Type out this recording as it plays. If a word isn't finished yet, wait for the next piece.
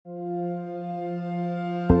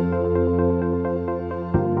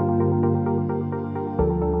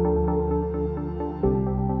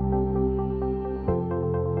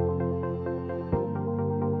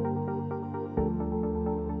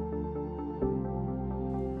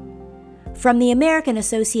From the American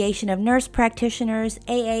Association of Nurse Practitioners,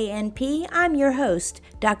 AANP, I'm your host,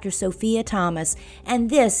 Dr. Sophia Thomas, and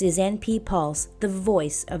this is NP Pulse, the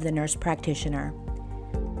voice of the nurse practitioner.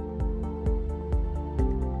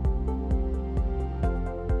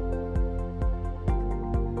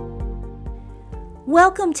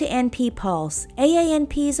 Welcome to NP Pulse,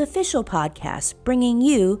 AANP's official podcast, bringing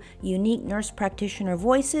you unique nurse practitioner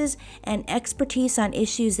voices and expertise on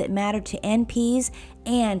issues that matter to NPs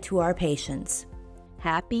and to our patients.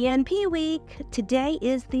 Happy NP Week! Today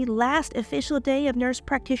is the last official day of Nurse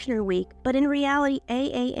Practitioner Week, but in reality,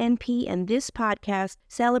 AANP and this podcast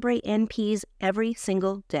celebrate NPs every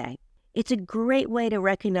single day. It's a great way to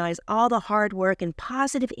recognize all the hard work and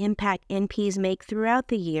positive impact NPs make throughout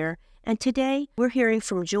the year. And today, we're hearing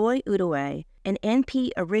from Joy Udoe, an NP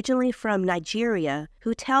originally from Nigeria,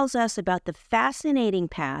 who tells us about the fascinating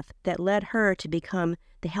path that led her to become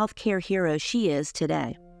the healthcare hero she is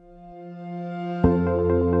today.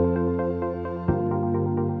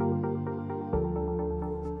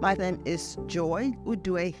 My name is Joy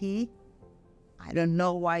Udoe. I don't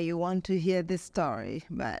know why you want to hear this story,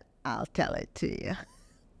 but I'll tell it to you.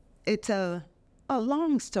 It's a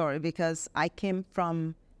long story because I came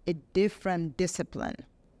from a different discipline.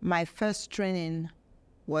 My first training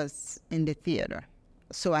was in the theater.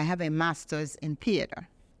 So I have a master's in theater.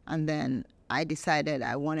 And then I decided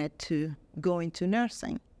I wanted to go into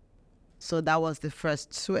nursing. So that was the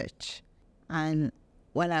first switch. And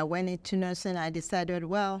when I went into nursing, I decided,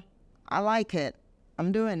 well, I like it.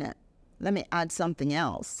 I'm doing it. Let me add something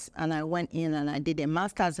else. And I went in and I did a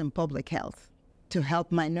master's in public health to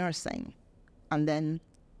help my nursing. And then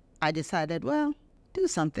I decided, well, do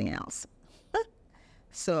something else.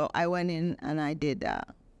 So I went in and I did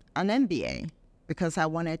an MBA because I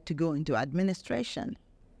wanted to go into administration.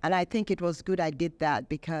 And I think it was good I did that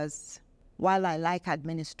because while I like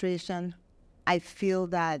administration, I feel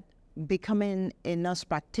that becoming a nurse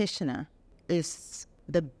practitioner is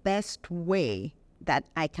the best way that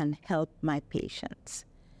I can help my patients.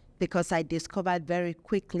 Because I discovered very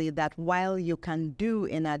quickly that while you can do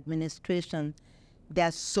in administration,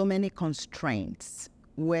 there's so many constraints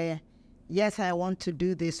where, yes, I want to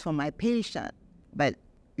do this for my patient, but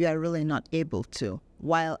you are really not able to.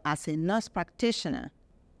 While as a nurse practitioner,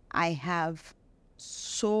 I have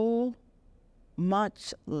so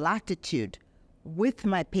much latitude with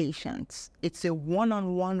my patients. It's a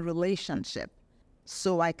one-on-one relationship.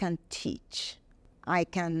 So I can teach. I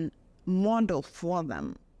can model for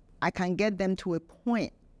them. I can get them to a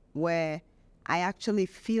point where I actually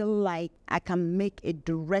feel like I can make a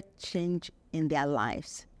direct change in their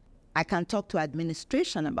lives. I can talk to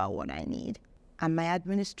administration about what I need, and my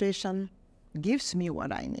administration gives me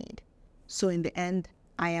what I need. So in the end,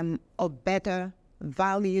 I am of better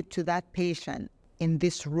value to that patient in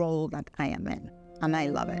this role that I am in, and I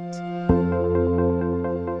love it.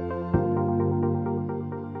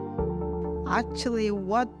 Actually,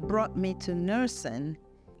 what brought me to nursing,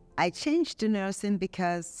 I changed to nursing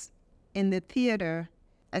because in the theater,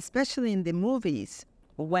 especially in the movies,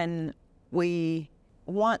 when we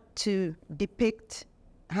want to depict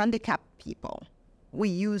handicapped people, we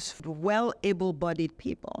use well able-bodied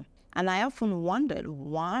people. And I often wondered,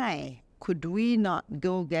 why could we not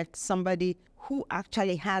go get somebody who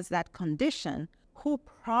actually has that condition, who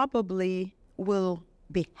probably will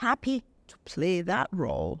be happy to play that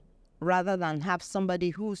role, rather than have somebody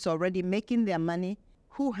who's already making their money,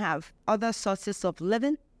 who have other sources of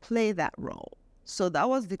living, play that role. So that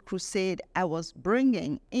was the crusade I was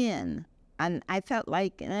bringing in. And I felt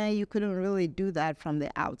like you couldn't really do that from the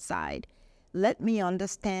outside. Let me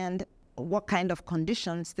understand what kind of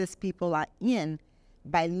conditions these people are in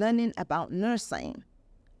by learning about nursing.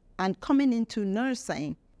 And coming into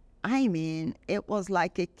nursing, I mean, it was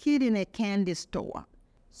like a kid in a candy store.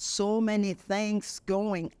 So many things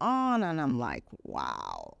going on, and I'm like,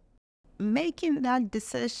 wow. Making that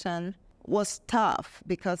decision was tough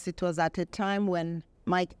because it was at a time when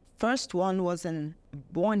my first one wasn't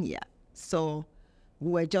born yet. So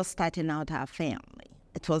we were just starting out our family.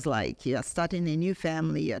 It was like you're starting a new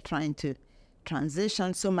family, you're trying to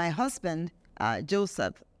transition. So my husband,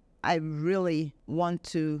 Joseph, I really want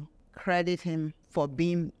to credit him for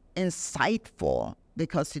being insightful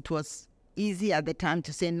because it was easy at the time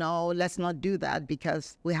to say, no, let's not do that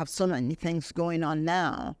because we have so many things going on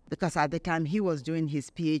now. Because at the time he was doing his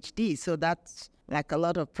PhD, so that's like a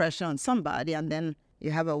lot of pressure on somebody. And then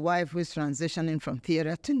you have a wife who's transitioning from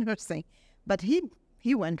theater to nursing. But he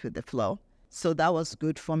went with the flow, so that was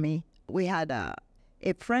good for me. We had a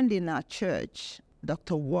friend in our church,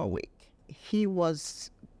 Dr. Warwick. He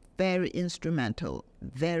was very instrumental,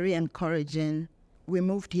 very encouraging. we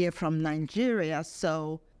moved here from Nigeria,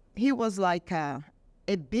 so he was like a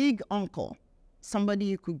big uncle, somebody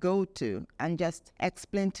you could go to and just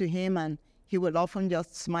explain to him, and he would often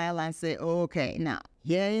just smile and say, oh, okay, now,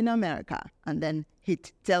 here in America. And then he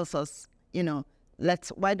tells us,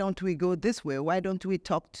 why don't we go this way? Why don't we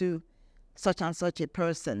talk to such and such a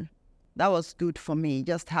person? That was good for me,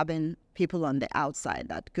 just having people on the outside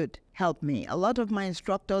that could help me. A lot of my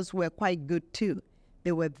instructors were quite good too.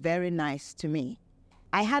 They were very nice to me.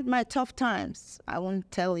 I had my tough times. I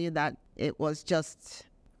won't tell you that it was just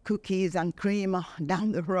cookies and cream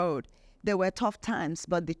down the road. There were tough times,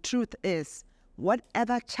 but the truth is,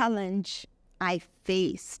 whatever challenge I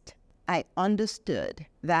faced, I understood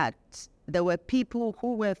that there were people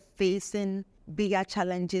who were facing bigger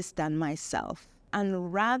challenges than myself.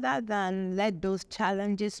 And rather than let those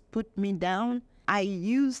challenges put me down, I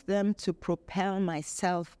used them to propel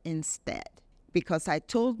myself instead. Because I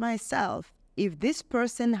told myself, if this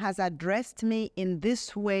person has addressed me in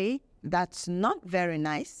this way, that's not very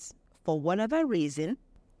nice, for whatever reason,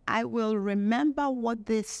 I will remember what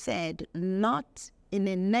they said, not in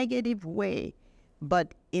a negative way,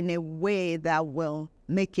 but in a way that will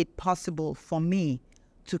make it possible for me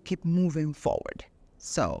to keep moving forward.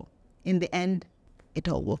 So, in the end, it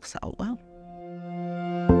all works out well.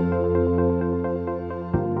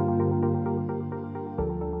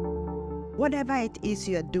 Whatever it is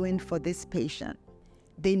you're doing for this patient,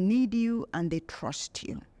 they need you and they trust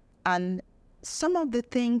you. And some of the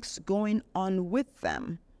things going on with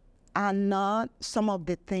them are not some of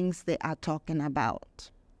the things they are talking about.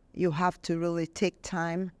 You have to really take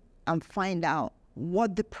time and find out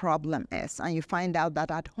what the problem is. And you find out that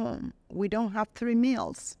at home, we don't have 3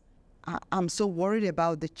 meals. I'm so worried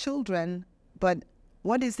about the children, but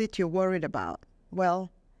what is it you're worried about?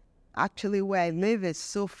 Well, actually where I live is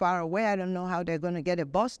so far away, I don't know how they're going to get a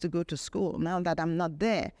bus to go to school now that I'm not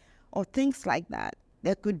there, or things like that.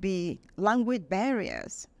 There could be language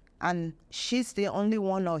barriers, and she's the only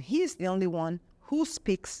one or he's the only one who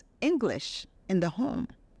speaks English in the home.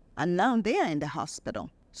 And now they are in the hospital.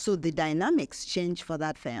 So the dynamics change for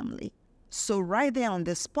that family. So right there on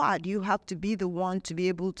the spot, you have to be the one to be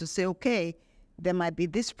able to say, okay, there might be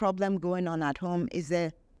this problem going on at home.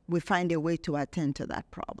 We find a way to attend to that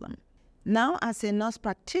problem. Now, as a nurse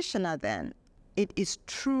practitioner then, it is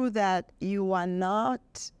true that you are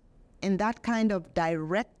not in that kind of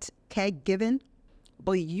direct caregiving,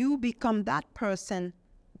 but you become that person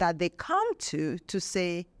that they come to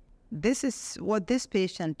say, this is what this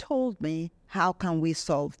patient told me, how can we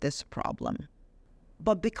solve this problem?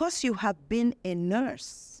 But because you have been a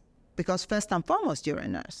nurse, because first and foremost you're a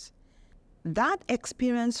nurse, that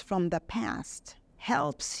experience from the past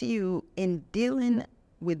helps you in dealing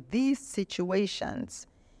with these situations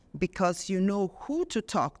because you know who to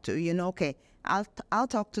talk to. You know, okay, I'll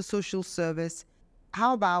talk to social service.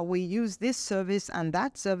 How about we use this service and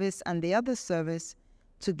that service and the other service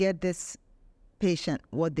to get this patient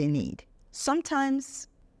what they need? Sometimes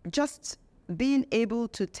just being able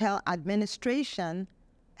to tell administration,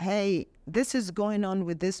 hey, this is going on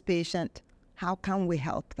with this patient, how can we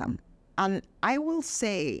help them? And I will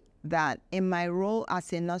say that in my role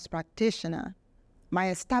as a nurse practitioner, my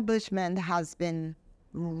establishment has been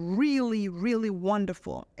really, really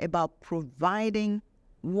wonderful about providing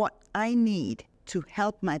what I need to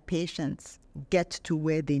help my patients get to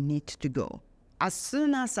where they need to go. As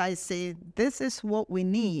soon as I say, this is what we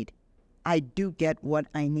need, I do get what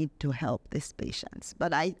I need to help these patients.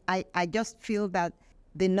 But I just feel that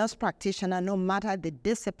the nurse practitioner, no matter the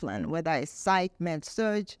discipline, whether it's psych, med,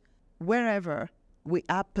 surg, wherever, we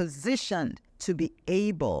are positioned to be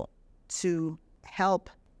able to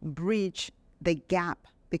help bridge the gap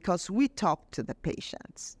because we talk to the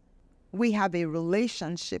patients. We have a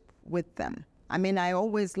relationship with them. I mean, I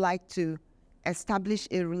always like to establish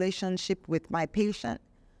a relationship with my patient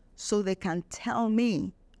so they can tell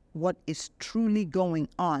me what is truly going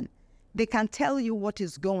on. They can tell you what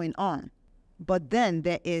is going on, but then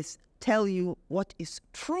there is tell you what is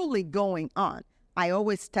truly going on. I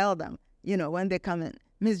always tell them, when they come in,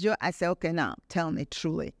 Ms. Jo, I say, okay, now tell me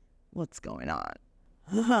truly what's going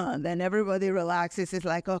on. Then everybody relaxes. It's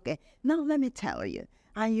like, okay, now let me tell you.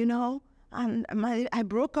 And I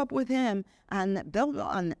broke up with him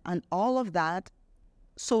and all of that.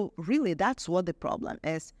 So really, that's what the problem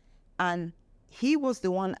is. And he was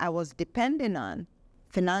the one I was depending on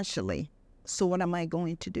financially. So what am I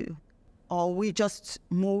going to do? Or we just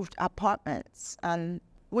moved apartments and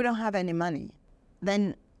we don't have any money.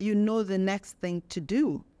 Then the next thing to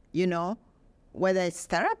do, whether it's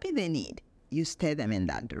therapy they need, you steer them in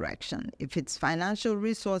that direction. If it's financial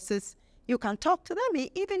resources, you can talk to them.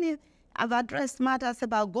 Even I've addressed matters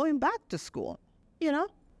about going back to school.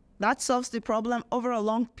 That solves the problem over a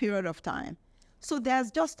long period of time. So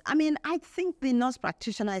there's I think the nurse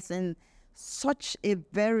practitioner is in such a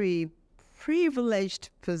very privileged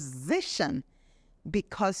position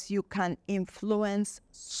because you can influence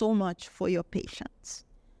so much for your patients.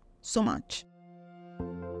 So much.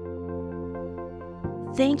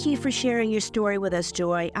 Thank you for sharing your story with us,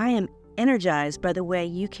 Joy. I am energized by the way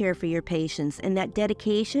you care for your patients, and that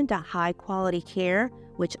dedication to high-quality care,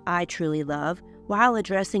 which I truly love, while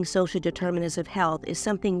addressing social determinants of health, is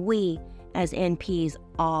something we, as NPs,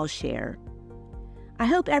 all share. I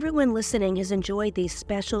hope everyone listening has enjoyed these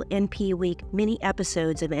special NP Week mini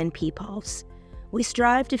episodes of NP Pulse. We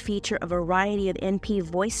strive to feature a variety of NP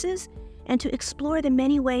voices and to explore the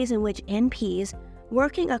many ways in which NPs,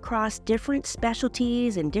 working across different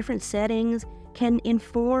specialties and different settings, can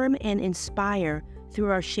inform and inspire through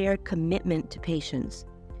our shared commitment to patients.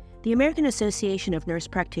 The American Association of Nurse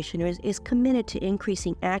Practitioners is committed to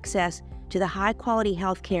increasing access to the high-quality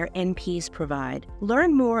healthcare NPs provide.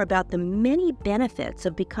 Learn more about the many benefits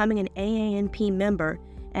of becoming an AANP member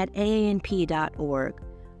at aanp.org.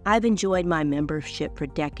 I've enjoyed my membership for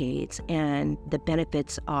decades, and the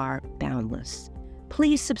benefits are boundless.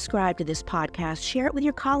 Please subscribe to this podcast, share it with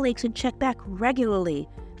your colleagues, and check back regularly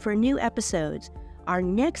for new episodes. Our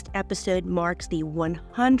next episode marks the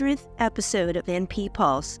 100th episode of NP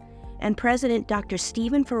Pulse, and President Dr.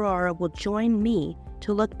 Stephen Ferrara will join me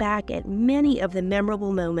to look back at many of the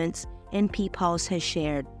memorable moments NP Pulse has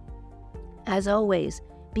shared. As always,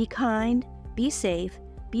 be kind, be safe,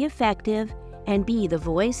 be effective, and be the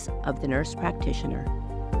voice of the nurse practitioner.